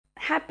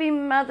happy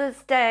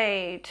Mother's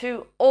Day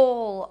to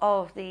all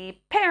of the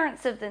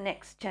parents of the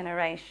next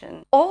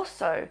generation.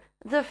 Also,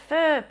 the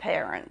fur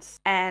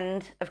parents.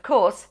 And of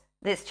course,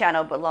 this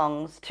channel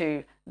belongs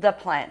to the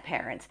plant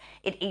parents.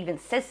 It even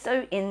says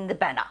so in the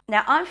banner.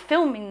 Now, I'm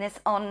filming this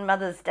on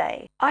Mother's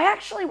Day. I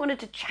actually wanted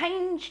to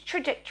change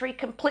trajectory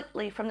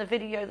completely from the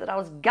video that I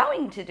was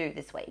going to do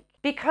this week,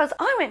 because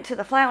I went to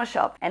the flower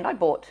shop and I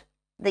bought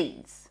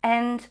these.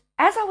 And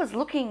as I was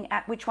looking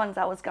at which ones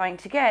I was going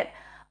to get,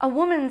 a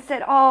woman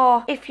said,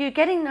 oh, if you're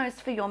getting those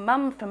for your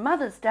mum for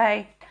Mother's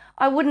Day,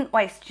 I wouldn't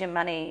waste your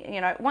money. You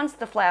know, once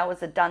the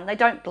flowers are done, they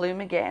don't bloom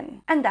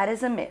again. And that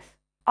is a myth.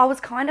 I was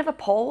kind of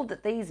appalled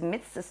that these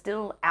myths are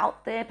still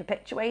out there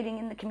perpetuating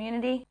in the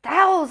community.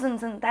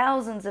 Thousands and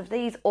thousands of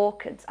these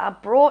orchids are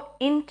brought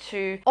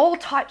into all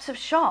types of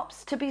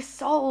shops to be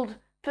sold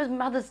for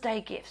Mother's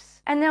Day gifts.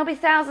 And there'll be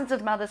thousands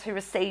of mothers who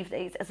receive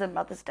these as a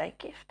Mother's Day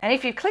gift. And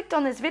if you clicked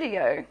on this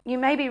video, you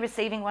may be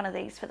receiving one of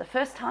these for the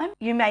first time.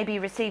 You may be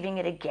receiving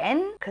it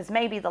again, because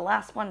maybe the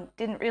last one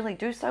didn't really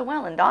do so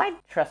well and died.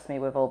 Trust me,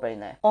 we've all been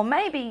there. Or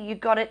maybe you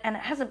got it and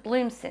it hasn't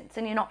bloomed since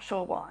and you're not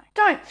sure why.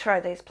 Don't throw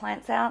these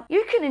plants out.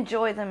 You can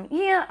enjoy them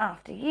year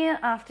after year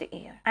after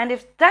year. And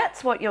if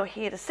that's what you're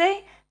here to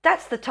see,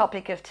 that's the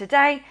topic of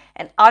today,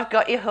 and I've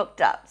got you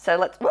hooked up. So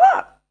let's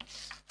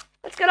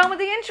get on with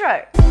the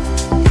intro.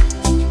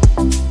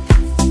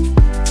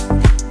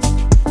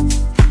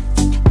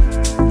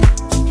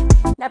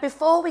 Now,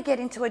 before we get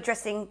into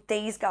addressing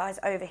these guys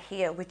over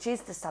here, which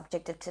is the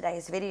subject of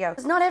today's video,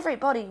 because not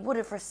everybody would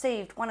have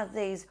received one of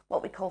these,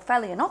 what we call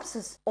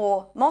Phalaenopsis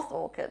or moth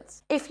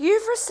orchids. If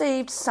you've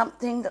received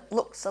something that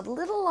looks a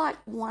little like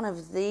one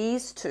of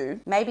these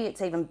two, maybe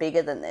it's even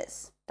bigger than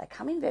this. They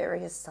come in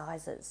various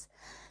sizes.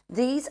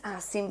 These are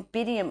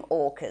Cymbidium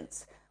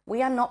orchids.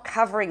 We are not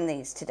covering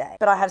these today,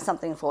 but I have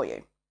something for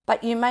you.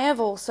 But you may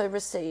have also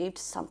received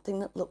something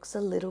that looks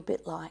a little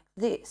bit like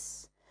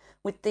this,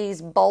 with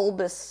these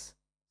bulbous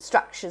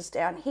structures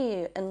down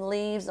here and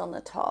leaves on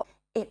the top.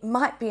 It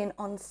might be an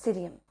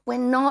Oncidium. We're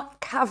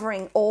not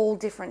covering all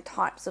different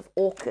types of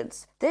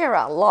orchids. There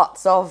are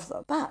lots of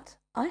them, but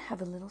I have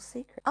a little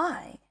secret.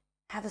 I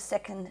have a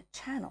second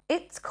channel.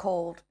 It's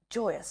called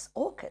Joyous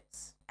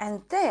Orchids.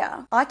 And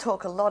there, I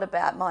talk a lot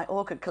about my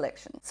orchid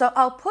collection. So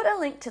I'll put a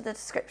link to the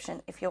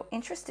description if you're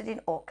interested in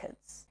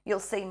orchids.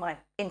 You'll see my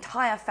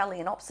entire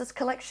Phalaenopsis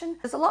collection.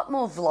 There's a lot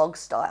more vlog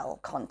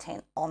style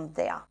content on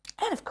there.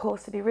 And of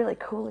course, it'd be really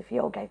cool if you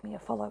all gave me a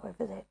follow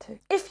over there too,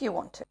 if you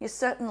want to. You're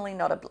certainly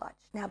not obliged.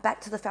 Now back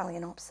to the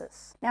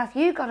Phalaenopsis. Now, if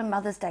you got a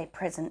Mother's Day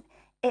present,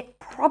 it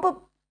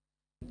probably...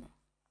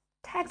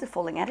 Tags are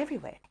falling out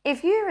everywhere.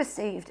 If you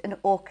received an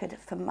orchid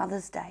for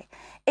Mother's Day,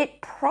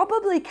 it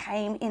probably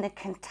came in a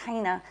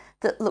container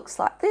that looks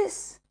like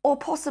this, or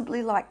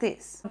possibly like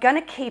this. I'm going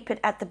to keep it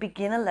at the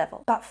beginner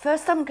level, but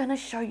first I'm going to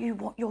show you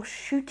what you're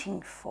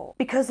shooting for,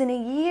 because in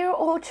a year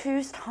or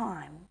two's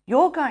time,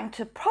 you're going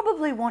to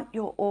probably want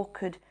your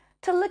orchid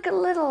to look a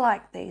little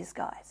like these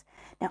guys.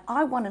 Now,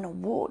 I won an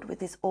award with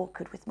this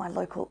orchid with my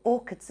local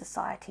Orchid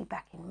Society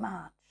back in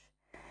March.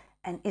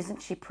 And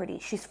isn't she pretty?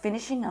 She's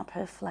finishing up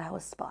her flower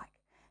spike.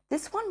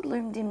 This one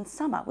bloomed in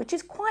summer, which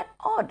is quite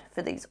odd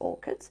for these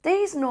orchids.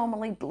 These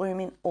normally bloom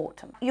in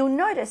autumn. You'll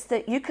notice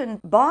that you can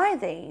buy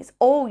these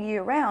all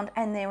year round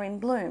and they're in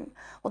bloom.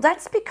 Well,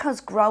 that's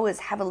because growers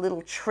have a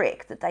little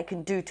trick that they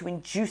can do to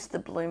induce the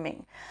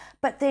blooming.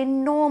 But their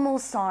normal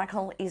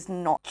cycle is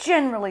not,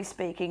 generally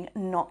speaking,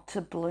 not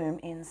to bloom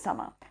in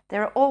summer.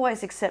 There are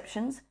always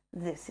exceptions.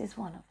 This is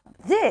one of them.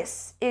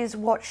 This is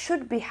what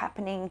should be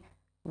happening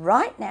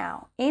right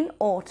now in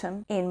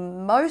autumn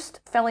in most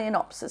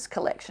Phalaenopsis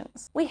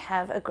collections. We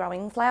have a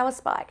growing flower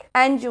spike,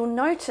 and you'll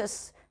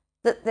notice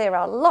that there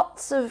are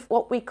lots of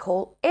what we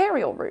call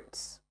aerial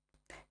roots.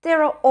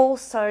 There are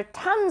also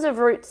tons of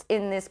roots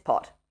in this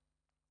pot.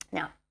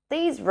 Now,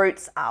 these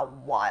roots are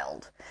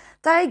wild.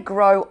 They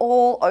grow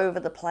all over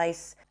the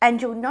place,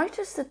 and you'll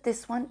notice that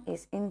this one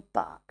is in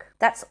bark.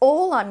 That's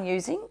all I'm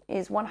using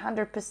is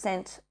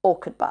 100%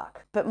 orchid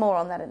bark, but more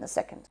on that in a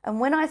second. And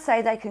when I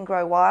say they can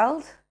grow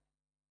wild,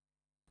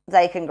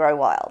 they can grow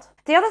wild.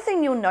 The other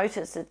thing you'll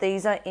notice is that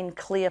these are in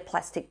clear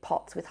plastic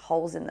pots with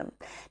holes in them.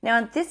 Now,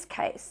 in this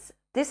case,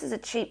 this is a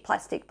cheap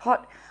plastic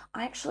pot.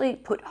 I actually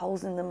put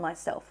holes in them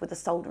myself with a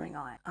soldering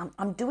iron.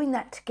 I'm doing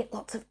that to get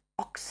lots of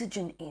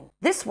oxygen in.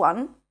 This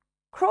one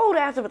crawled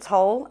out of its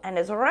hole and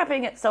is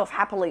wrapping itself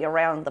happily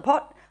around the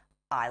pot.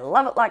 I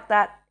love it like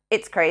that.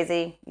 It's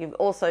crazy. You've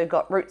also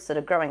got roots that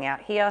are growing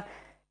out here.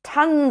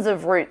 Tons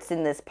of roots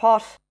in this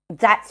pot.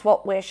 That's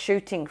what we're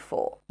shooting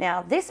for.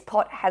 Now, this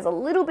pot has a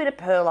little bit of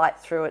perlite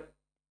through it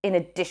in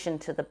addition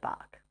to the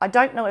bark. I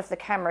don't know if the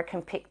camera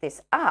can pick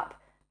this up,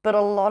 but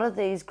a lot of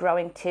these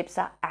growing tips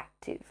are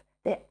active.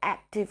 They're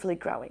actively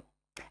growing.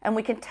 And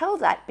we can tell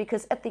that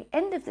because at the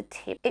end of the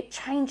tip, it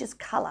changes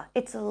color.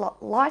 It's a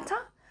lot lighter,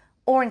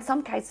 or in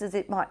some cases,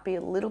 it might be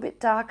a little bit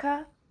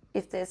darker.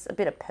 If there's a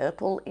bit of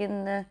purple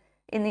in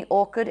the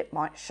orchid, it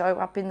might show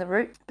up in the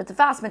root. But the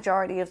vast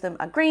majority of them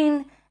are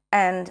green,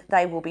 and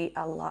they will be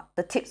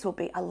the tips will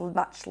be a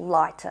much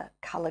lighter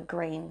color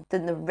green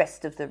than the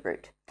rest of the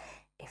root.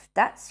 If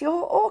that's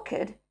your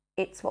orchid,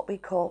 it's what we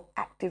call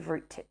active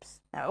root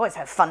tips. Now, I always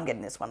have fun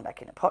getting this one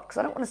back in a pot because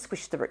I don't want to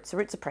squish the roots. The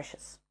roots are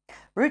precious.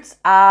 Roots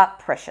are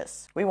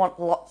precious. We want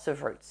lots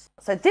of roots.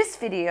 So this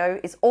video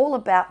is all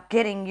about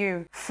getting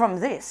you from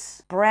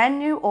this brand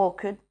new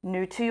orchid,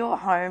 new to your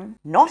home,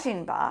 not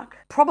in bark,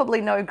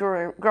 probably no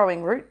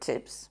growing root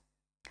tips,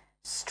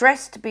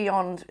 stressed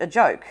beyond a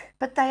joke,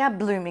 but they are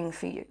blooming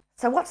for you.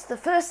 So what's the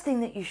first thing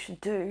that you should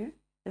do?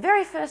 The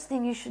very first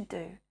thing you should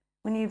do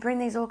when you bring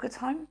these orchids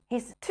home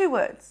is 2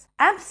 words.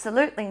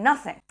 Absolutely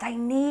nothing. They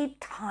need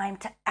time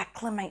to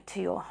acclimate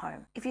to your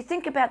home. If you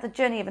think about the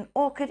journey of an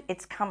orchid,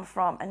 it's come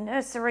from a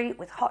nursery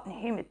with hot and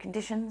humid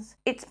conditions.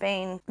 It's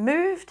been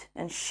moved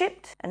and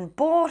shipped and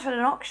bought at an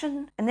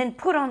auction and then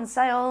put on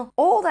sale.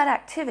 All that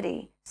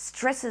activity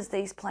stresses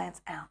these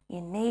plants out.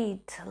 You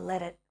need to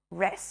let it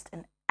rest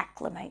and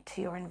acclimate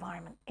to your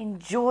environment.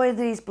 Enjoy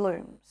these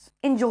blooms.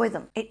 Enjoy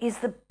them. It is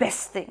the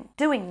best thing.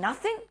 Doing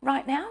nothing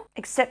right now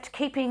except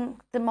keeping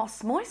the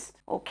moss moist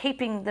or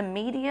keeping the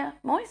media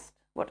moist.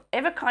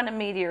 Whatever kind of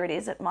media it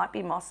is, it might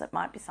be moss, it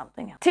might be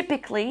something else.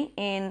 Typically,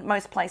 in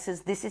most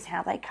places, this is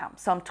how they come.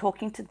 So I'm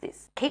talking to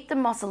this. Keep the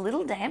moss a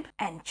little damp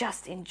and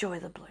just enjoy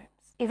the blooms.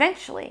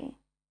 Eventually,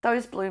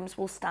 those blooms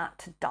will start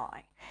to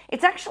die.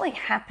 It's actually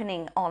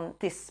happening on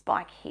this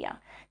spike here.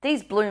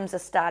 These blooms are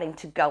starting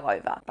to go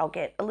over. They'll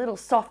get a little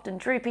soft and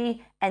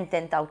droopy and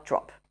then they'll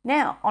drop.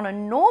 Now, on a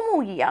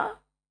normal year,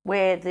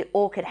 where the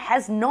orchid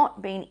has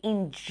not been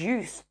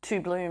induced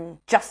to bloom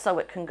just so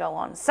it can go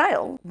on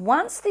sale,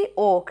 once the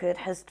orchid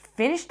has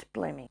finished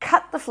blooming,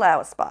 cut the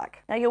flower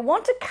spike. Now you'll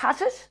want to cut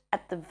it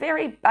at the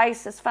very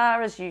base as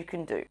far as you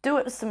can do. Do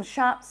it with some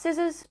sharp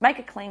scissors, make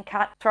a clean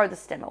cut, throw the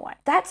stem away.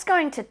 That's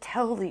going to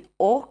tell the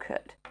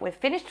orchid we're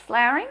finished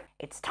flowering,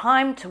 it's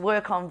time to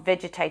work on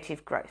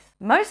vegetative growth.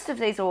 Most of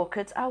these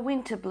orchids are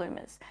winter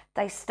bloomers.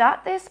 They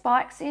start their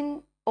spikes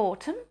in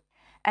autumn,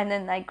 and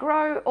then they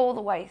grow all the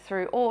way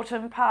through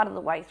autumn, part of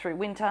the way through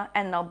winter,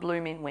 and they'll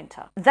bloom in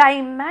winter.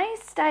 They may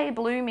stay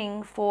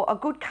blooming for a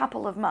good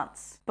couple of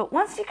months, but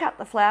once you cut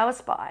the flower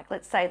spike,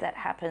 let's say that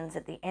happens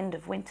at the end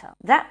of winter,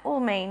 that will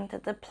mean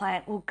that the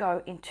plant will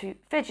go into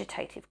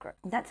vegetative growth.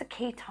 And that's a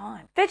key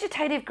time.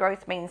 Vegetative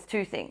growth means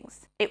 2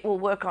 things. It will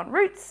work on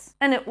roots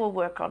and it will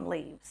work on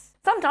leaves.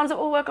 Sometimes it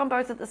will work on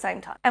both at the same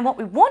time. And what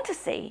we want to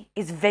see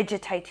is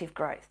vegetative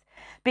growth,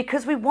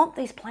 because we want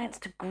these plants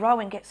to grow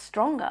and get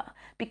stronger,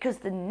 because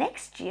the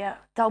next year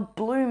they'll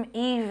bloom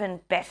even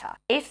better.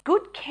 If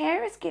good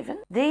care is given,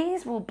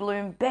 these will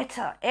bloom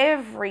better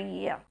every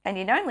year. And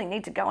you only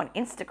need to go on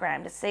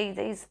Instagram to see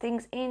these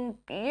things in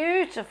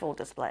beautiful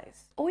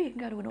displays. Or you can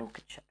go to an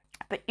orchid show.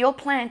 But your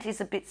plant is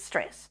a bit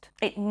stressed.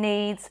 It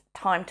needs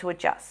time to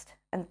adjust.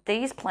 And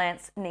these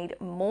plants need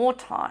more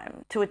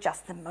time to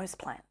adjust than most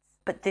plants.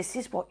 But this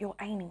is what you're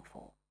aiming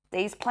for.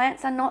 These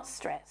plants are not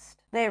stressed.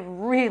 They're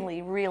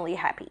really, really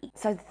happy.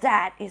 So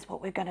that is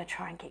what we're going to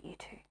try and get you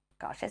to.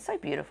 Gosh, they're so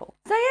beautiful.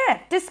 So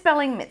yeah,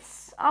 dispelling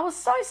myths. I was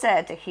so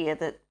sad to hear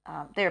that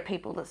there are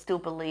people that still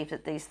believe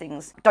that these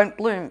things don't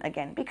bloom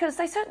again, because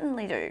they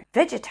certainly do.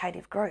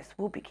 Vegetative growth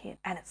will begin,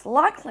 and it's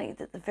likely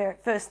that the very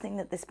first thing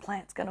that this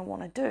plant's going to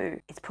want to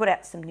do is put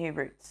out some new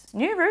roots.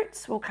 New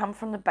roots will come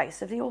from the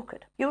base of the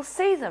orchid. You'll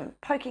see them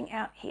poking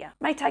out here.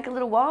 May take a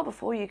little while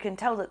before you can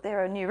tell that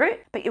they're a new root,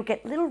 but you'll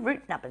get little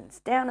root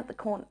nubbins down at the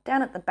corner,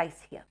 down at the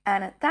base here.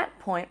 And at that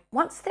point,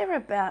 once they're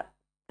about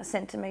a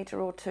centimetre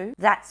or 2,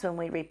 that's when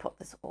we repot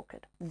this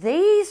orchid.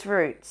 These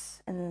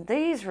roots and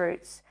these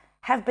roots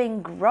have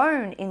been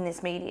grown in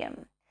this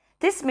medium.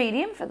 This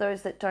medium, for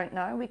those that don't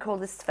know, we call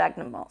this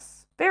sphagnum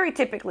moss. Very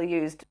typically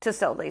used to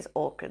sell these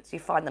orchids. You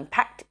find them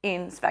packed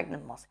in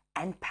sphagnum moss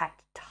and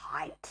packed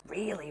tight,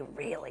 really,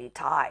 really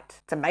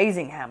tight. It's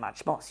amazing how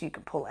much moss you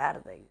can pull out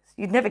of these.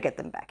 You'd never get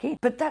them back in.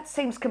 But that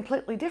seems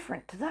completely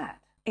different to that.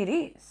 It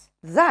is.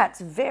 That's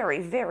very,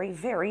 very,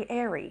 very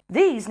airy.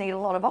 These need a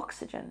lot of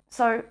oxygen.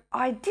 So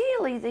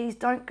ideally, these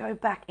don't go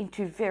back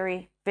into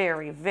very,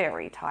 very,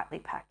 very tightly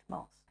packed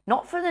moss.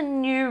 Not for the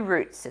new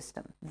root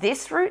system.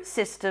 This root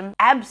system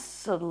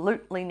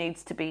absolutely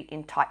needs to be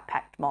in tight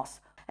packed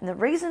moss. And the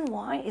reason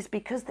why is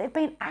because they've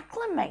been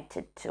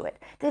acclimated to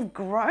it. They've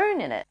grown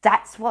in it.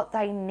 That's what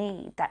they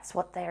need. That's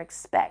what they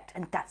expect.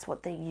 And that's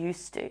what they're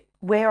used to.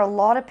 Where a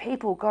lot of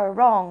people go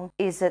wrong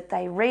is that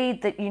they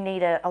read that you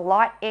need a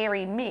light,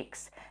 airy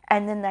mix,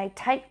 and then they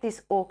take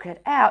this orchid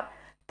out,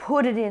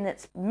 put it in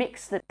its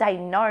mix that they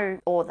know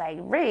or they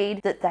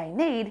read that they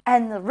need,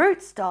 and the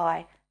roots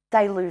die,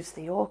 they lose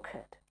the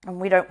orchid. And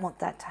we don't want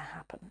that to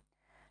happen.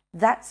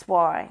 That's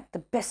why the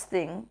best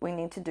thing we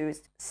need to do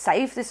is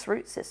save this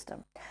root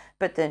system.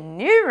 But the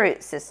new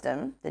root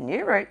system, the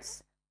new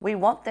roots, we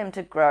want them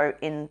to grow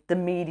in the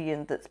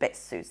medium that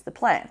best suits the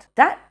plant. At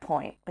that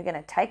point, we're going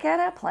to take out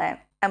our plant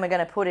and we're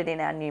going to put it in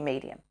our new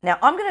medium. Now,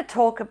 I'm going to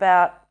talk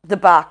about the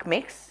bark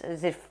mix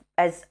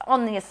as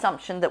on the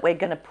assumption that we're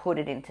going to put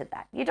it into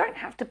that. You don't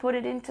have to put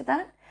it into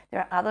that.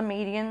 There are other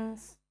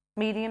mediums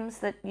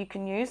that you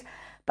can use.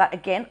 But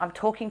again, I'm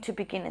talking to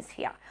beginners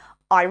here.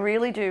 I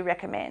really do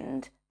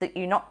recommend that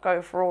you not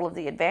go for all of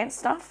the advanced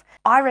stuff.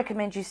 I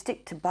recommend you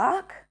stick to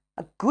bark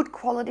a good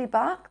quality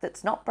bark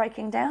that's not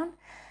breaking down,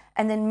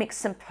 and then mix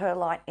some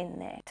perlite in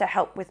there to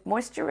help with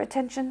moisture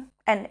retention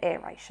and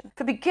aeration.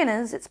 For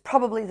beginners, it's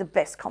probably the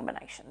best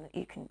combination that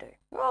you can do.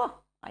 Oh,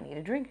 I need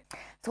a drink.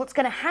 So what's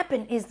going to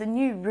happen is the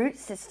new root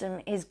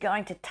system is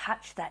going to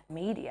touch that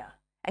media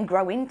and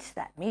grow into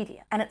that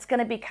media, and it's going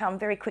to become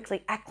very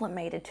quickly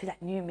acclimated to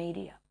that new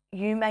media.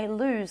 You may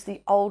lose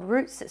the old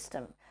root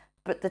system,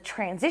 but the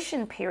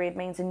transition period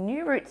means the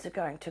new roots are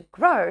going to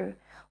grow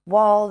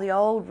while the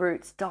old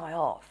roots die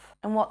off.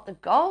 And what the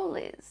goal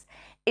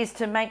is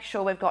to make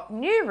sure we've got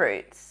new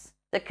roots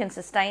that can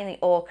sustain the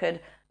orchid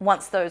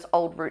once those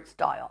old roots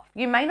die off.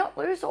 You may not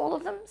lose all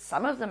of them.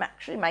 Some of them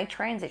actually may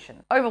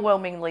transition.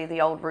 Overwhelmingly,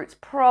 the old roots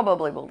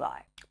probably will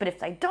die. But if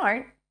they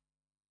don't...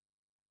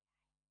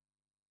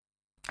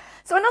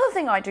 So another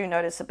thing I do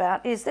notice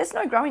about is there's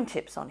no growing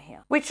tips on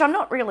here, which I'm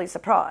not really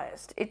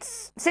surprised.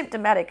 It's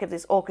symptomatic of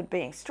this orchid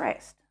being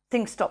stressed.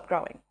 Things stop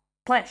growing.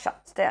 Plant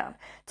shuts down.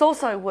 It's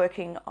also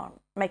working on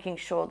making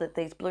sure that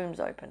these blooms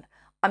open.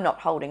 I'm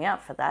not holding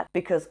out for that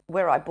because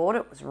where I bought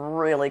it was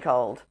really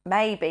cold.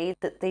 Maybe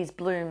that these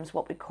blooms,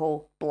 what we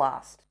call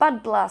blast.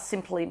 Bud blast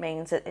simply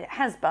means that it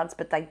has buds,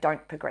 but they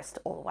don't progress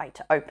all the way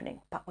to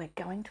opening. But we're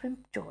going to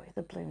enjoy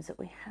the blooms that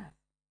we have.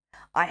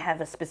 I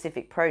have a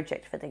specific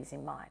project for these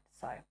in mind,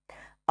 so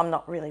I'm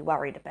not really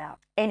worried about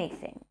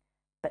anything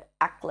but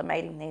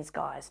acclimating these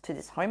guys to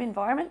this home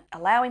environment,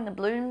 allowing the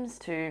blooms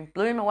to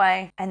bloom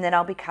away, and then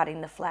I'll be cutting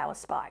the flower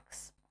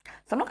spikes.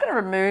 So I'm not going to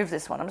remove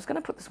this one. I'm just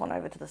going to put this one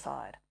over to the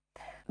side.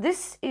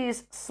 This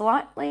is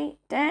slightly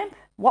damp.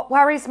 What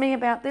worries me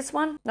about this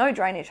one? No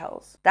drainage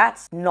holes.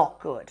 That's not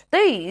good.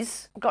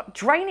 These got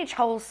drainage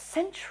holes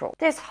central.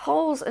 There's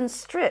holes and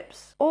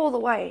strips all the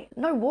way.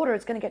 No water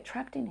is going to get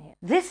trapped in here.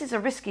 This is a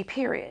risky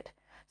period.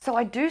 So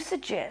I do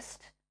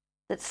suggest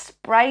that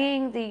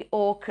spraying the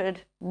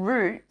orchid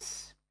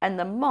roots and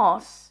the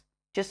moss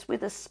just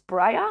with a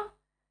sprayer,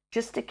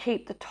 just to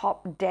keep the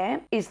top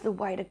damp, is the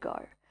way to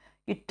go.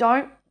 You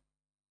don't...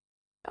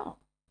 Oh.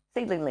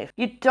 Seedling leaf.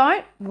 You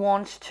don't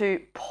want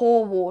to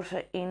pour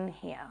water in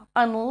here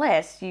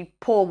unless you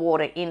pour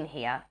water in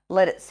here,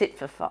 let it sit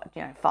for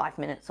 5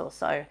 minutes or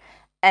so,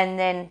 and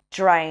then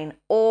drain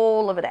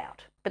all of it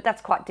out. But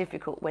that's quite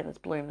difficult when there's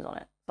blooms on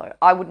it, so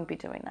I wouldn't be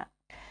doing that.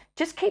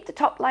 Just keep the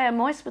top layer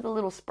moist with a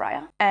little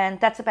sprayer, and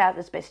that's about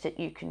as best that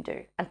you can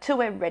do until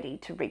we're ready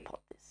to repot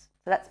this.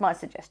 So that's my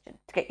suggestion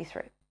to get you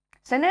through.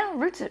 So now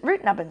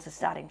root nubbins are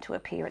starting to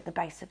appear at the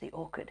base of the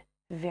orchid.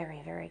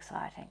 Very, very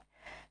exciting.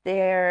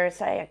 They're,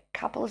 say, a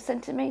couple of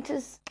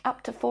centimetres,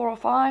 up to 4 or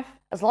 5.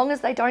 As long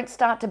as they don't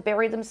start to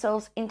bury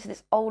themselves into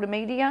this older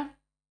media,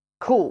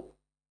 cool.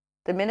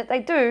 The minute they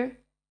do,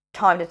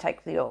 time to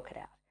take the orchid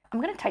out. I'm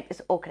going to take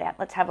this orchid out.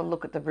 Let's have a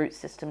look at the root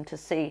system to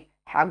see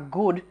how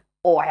good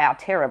or how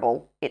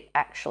terrible it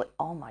actually...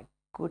 Oh, my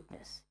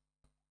goodness.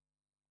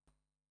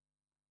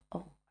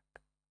 Oh,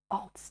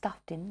 it's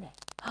stuffed in there.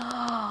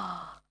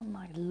 Oh,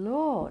 my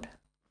Lord.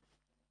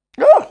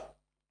 Oh,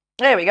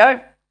 there we go.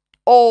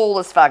 All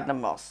the sphagnum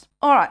moss.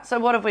 All right, so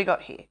what have we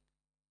got here?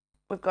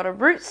 We've got a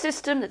root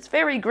system that's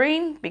very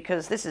green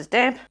because this is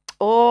damp,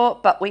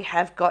 but we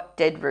have got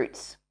dead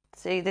roots.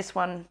 See, this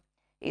one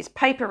is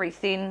papery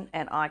thin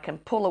and I can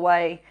pull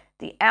away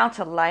the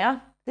outer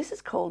layer. This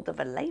is called the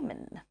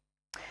velamen.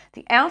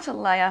 The outer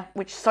layer,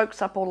 which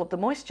soaks up all of the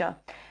moisture,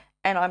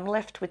 and I'm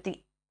left with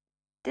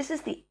this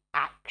is the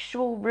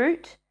actual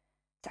root.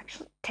 It's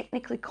actually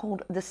technically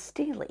called the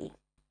stele.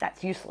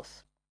 That's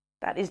useless.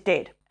 That is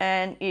dead.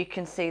 And you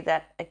can see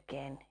that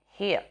again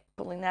here.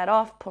 Pulling that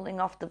off, pulling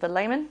off the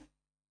velamen.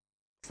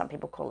 Some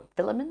people call it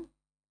filamen.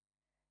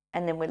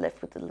 And then we're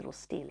left with the little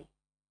stele.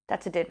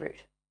 That's a dead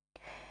root.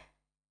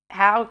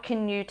 How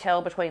can you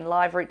tell between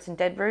live roots and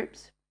dead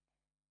roots?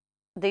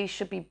 These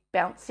should be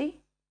bouncy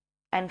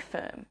and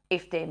firm.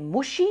 If they're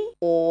mushy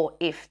or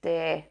if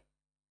they're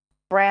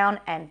brown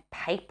and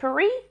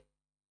papery,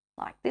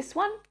 like this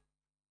one,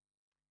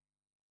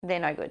 they're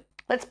no good.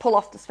 Let's pull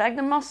off the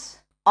sphagnum moss.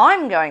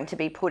 I'm going to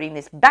be putting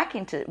this back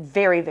into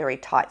very, very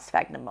tight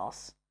sphagnum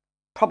moss.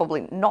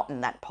 Probably not in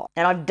that pot.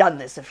 And I've done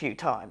this a few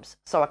times,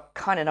 so I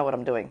kind of know what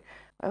I'm doing.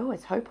 I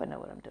always hope I know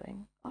what I'm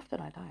doing.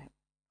 Often I don't.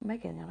 I'm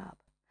making it up.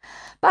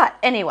 But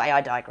anyway,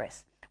 I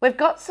digress. We've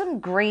got some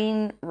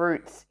green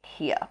roots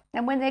here.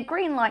 And when they're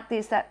green like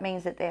this, that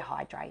means that they're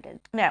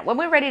hydrated. Now, when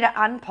we're ready to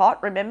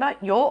unpot, remember,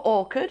 your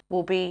orchid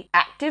will be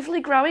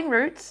actively growing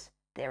roots.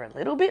 They're a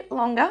little bit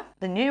longer.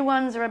 The new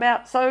ones are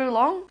about so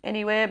long,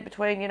 anywhere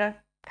between,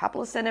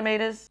 couple of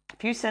centimetres, a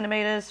few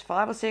centimetres,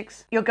 5 or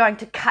 6. You're going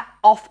to cut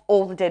off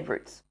all the dead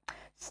roots.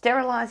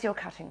 Sterilise your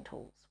cutting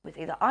tools with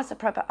either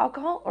isopropyl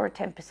alcohol or a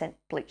 10%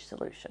 bleach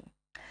solution.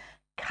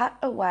 Cut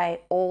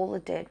away all the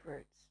dead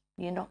roots.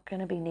 You're not going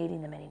to be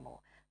needing them anymore.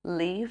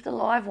 Leave the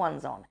live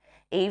ones on.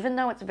 Even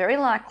though it's very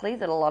likely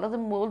that a lot of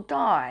them will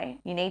die,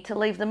 you need to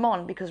leave them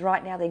on because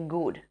right now they're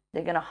good.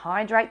 They're going to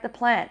hydrate the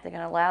plant. They're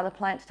going to allow the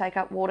plant to take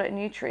up water and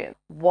nutrients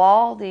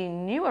while the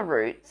newer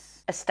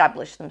roots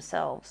establish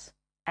themselves.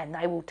 And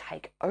they will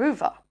take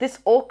over. This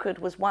orchid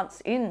was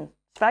once in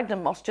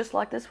sphagnum moss just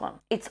like this one.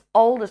 Its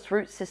oldest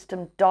root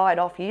system died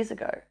off years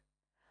ago.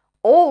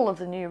 all of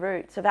the new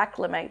roots have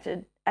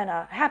acclimated and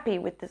are happy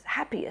with this,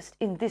 happiest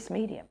in this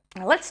medium.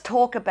 Now let's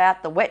talk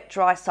about the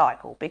wet-dry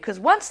cycle, because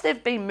once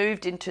they've been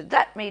moved into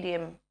that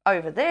medium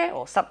over there,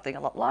 or something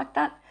a lot like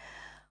that,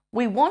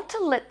 we want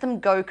to let them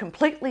go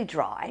completely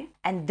dry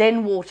and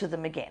then water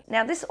them again.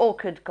 Now this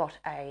orchid got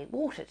a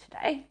water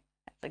today.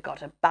 They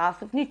got a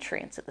bath of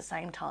nutrients at the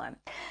same time.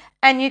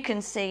 And you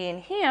can see in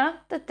here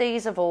that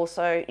these have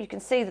also, you can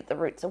see that the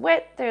roots are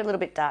wet, they're a little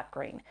bit dark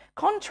green.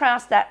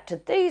 Contrast that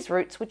to these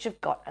roots, which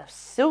have got a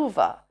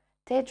silver,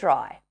 they're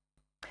dry.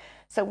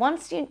 So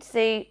once you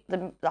see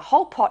the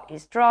whole pot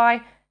is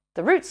dry,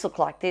 the roots look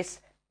like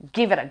this,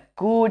 give it a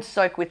good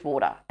soak with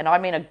water. And I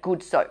mean a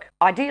good soak.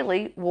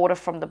 Ideally, water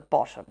from the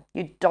bottom.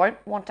 You don't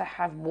want to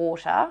have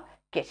water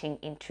getting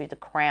into the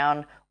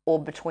crown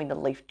or between the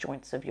leaf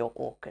joints of your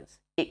orchids.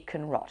 It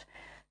can rot.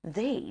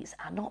 These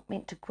are not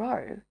meant to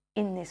grow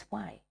in this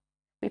way.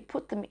 We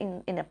put them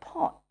in a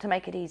pot to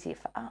make it easier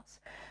for us.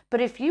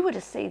 But if you were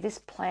to see this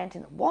plant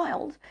in the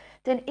wild,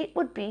 then it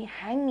would be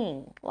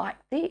hanging like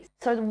this.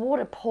 So the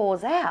water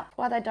pours out.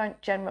 Why they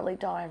don't generally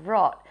die of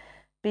rot,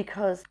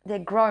 because they're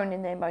grown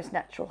in their most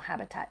natural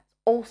habitat.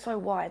 Also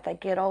why they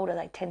get older,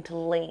 they tend to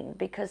lean,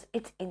 because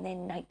it's in their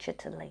nature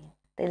to lean.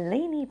 They're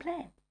leany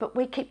plants, but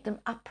we keep them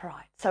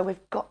upright. So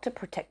we've got to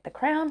protect the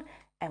crown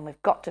and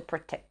we've got to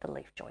protect the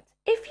leaf joints.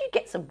 If you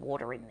get some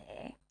water in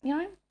there,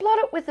 blot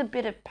it with a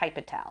bit of paper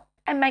towel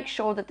and make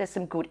sure that there's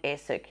some good air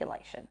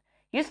circulation.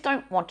 You just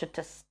don't want it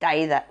to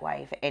stay that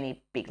way for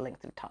any big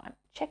length of time.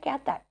 Check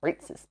out that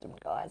root system,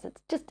 guys.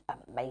 It's just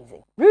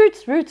amazing.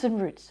 Roots, roots,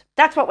 and roots.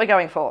 That's what we're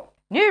going for.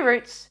 New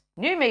roots,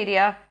 new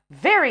media,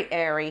 very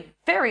airy,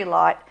 very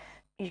light.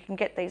 You can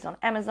get these on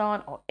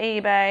Amazon or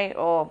eBay,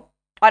 or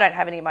I don't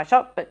have any in my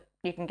shop, but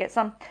you can get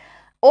some.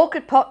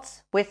 Orchid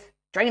pots with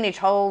drainage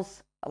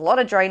holes, a lot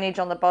of drainage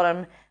on the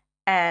bottom,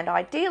 and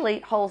ideally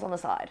holes on the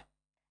side.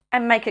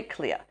 And make it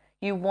clear.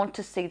 You want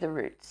to see the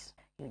roots.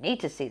 You need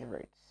to see the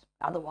roots.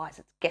 Otherwise,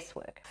 it's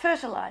guesswork.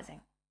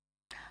 Fertilizing.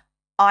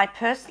 I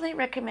personally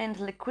recommend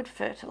liquid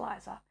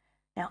fertilizer.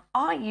 Now,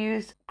 I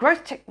use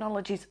Growth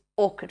Technologies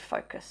Orchid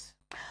Focus.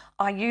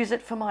 I use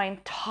it for my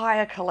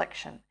entire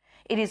collection.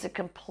 It is a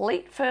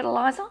complete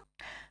fertilizer.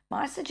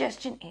 My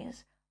suggestion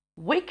is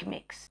week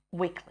mix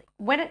weekly.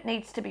 When it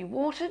needs to be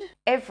watered,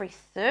 every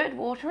third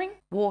watering,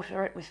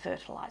 water it with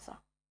fertilizer.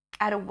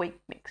 Add a week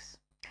mix.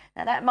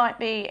 Now that might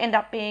end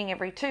up being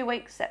every 2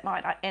 weeks. That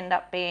might end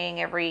up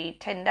being every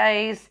 10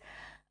 days.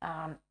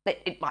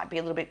 It might be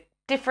a little bit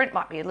different,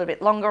 might be a little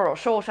bit longer or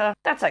shorter.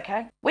 That's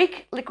okay.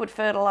 Weak liquid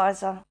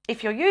fertilizer.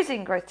 If you're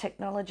using Growth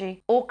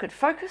Technology Orchid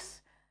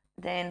Focus,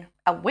 then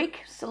a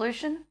weak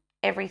solution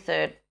every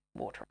third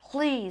water.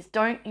 Please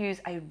don't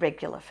use a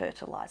regular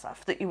fertilizer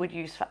that you would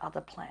use for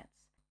other plants.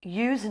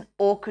 Use an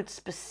orchid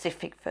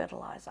specific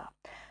fertilizer.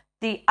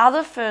 The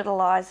other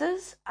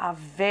fertilizers are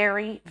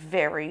very,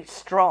 very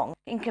strong.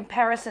 In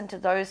comparison to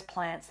those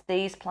plants,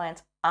 these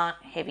plants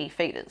aren't heavy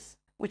feeders,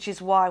 which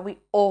is why we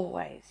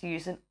always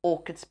use an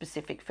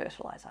orchid-specific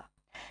fertilizer.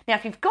 Now,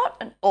 if you've got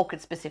an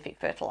orchid-specific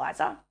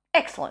fertilizer,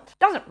 excellent.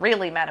 Doesn't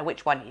really matter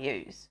which one you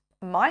use.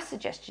 My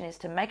suggestion is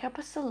to make up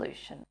a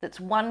solution that's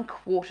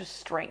 1/4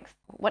 strength,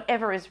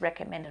 whatever is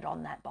recommended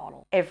on that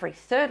bottle. Every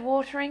third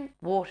watering,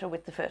 water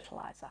with the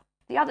fertilizer.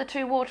 The other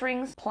 2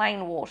 waterings,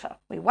 plain water.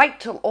 We wait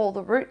till all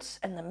the roots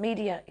and the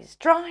media is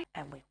dry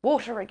and we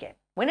water again,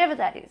 whenever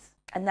that is.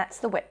 And that's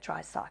the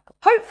wet-dry cycle.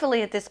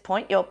 Hopefully at this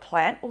point, your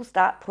plant will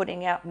start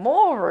putting out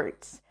more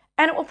roots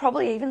and it will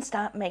probably even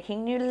start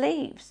making new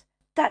leaves.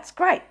 That's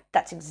great.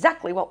 That's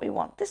exactly what we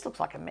want. This looks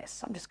like a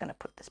mess. I'm just going to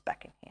put this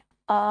back in here.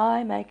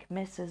 I make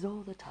messes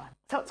all the time.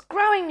 So it's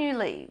growing new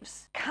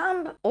leaves.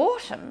 Come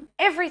autumn,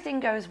 everything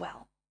goes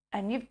well.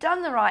 And you've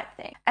done the right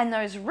thing. And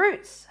those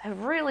roots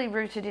have really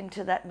rooted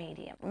into that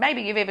medium.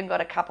 Maybe you've even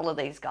got a couple of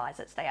these guys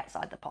that stay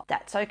outside the pot.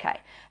 That's okay.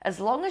 As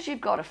long as you've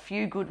got a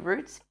few good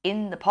roots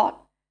in the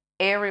pot,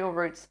 aerial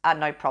roots are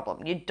no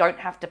problem. You don't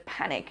have to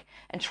panic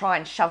and try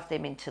and shove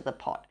them into the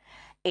pot.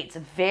 It's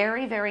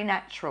very, very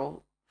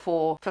natural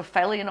for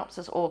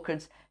Phalaenopsis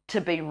orchids to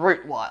be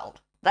root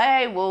wild.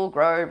 They will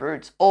grow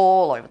roots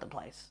all over the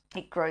place.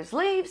 It grows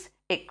leaves,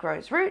 it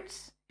grows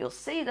roots. You'll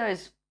see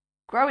those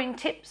growing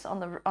tips on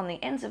the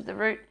ends of the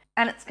root,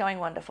 and it's going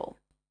wonderful.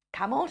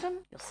 Come autumn,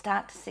 you'll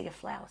start to see a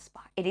flower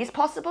spike. It is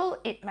possible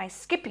it may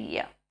skip a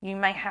year. You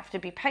may have to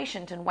be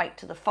patient and wait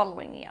to the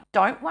following year.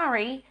 Don't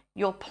worry,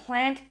 your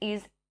plant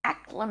is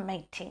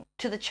acclimating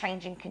to the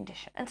changing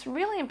condition. It's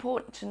really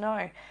important to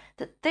know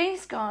that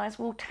these guys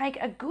will take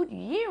a good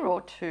year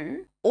or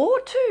two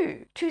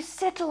to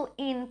settle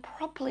in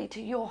properly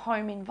to your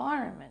home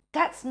environment.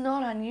 That's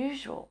not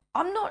unusual.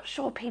 I'm not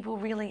sure people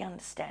really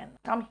understand.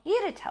 I'm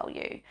here to tell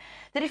you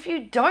that if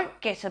you don't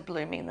get a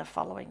blooming the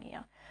following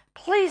year,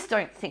 please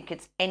don't think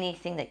it's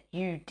anything that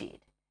you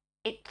did.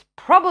 It's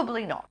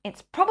probably not.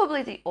 It's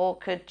probably the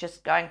orchid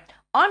just going,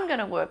 I'm going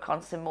to work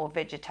on some more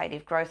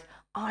vegetative growth.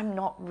 I'm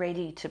not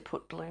ready to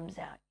put blooms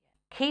out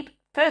yet. Keep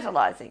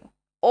fertilizing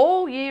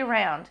all year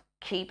round.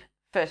 Keep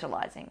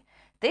fertilizing.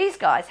 These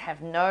guys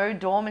have no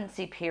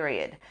dormancy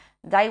period.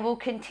 They will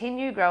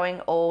continue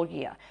growing all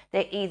year.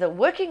 They're either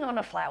working on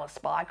a flower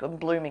spike and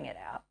blooming it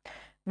out,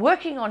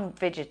 working on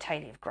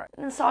vegetative growth,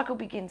 and the cycle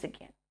begins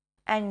again.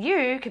 And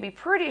you can be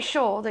pretty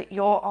sure that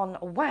you're on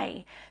a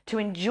way to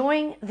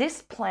enjoying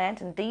this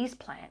plant and these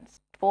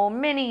plants for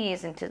many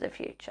years into the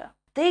future.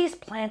 These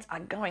plants are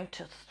going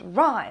to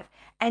thrive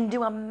and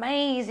do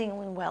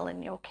amazingly well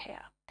in your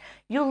care.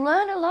 You'll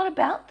learn a lot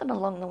about them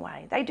along the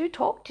way. They do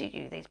talk to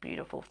you, these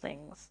beautiful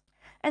things.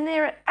 And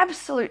they're an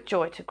absolute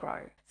joy to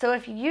grow. So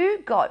if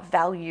you got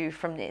value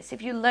from this,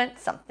 if you learnt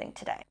something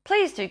today,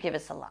 please do give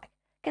us a like.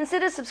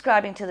 Consider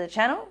subscribing to the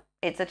channel.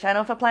 It's a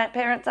channel for plant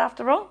parents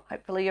after all.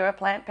 Hopefully you're a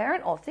plant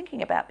parent or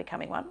thinking about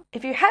becoming one.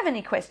 If you have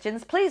any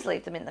questions, please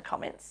leave them in the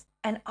comments.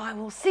 And I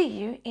will see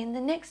you in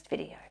the next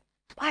video.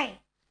 Bye.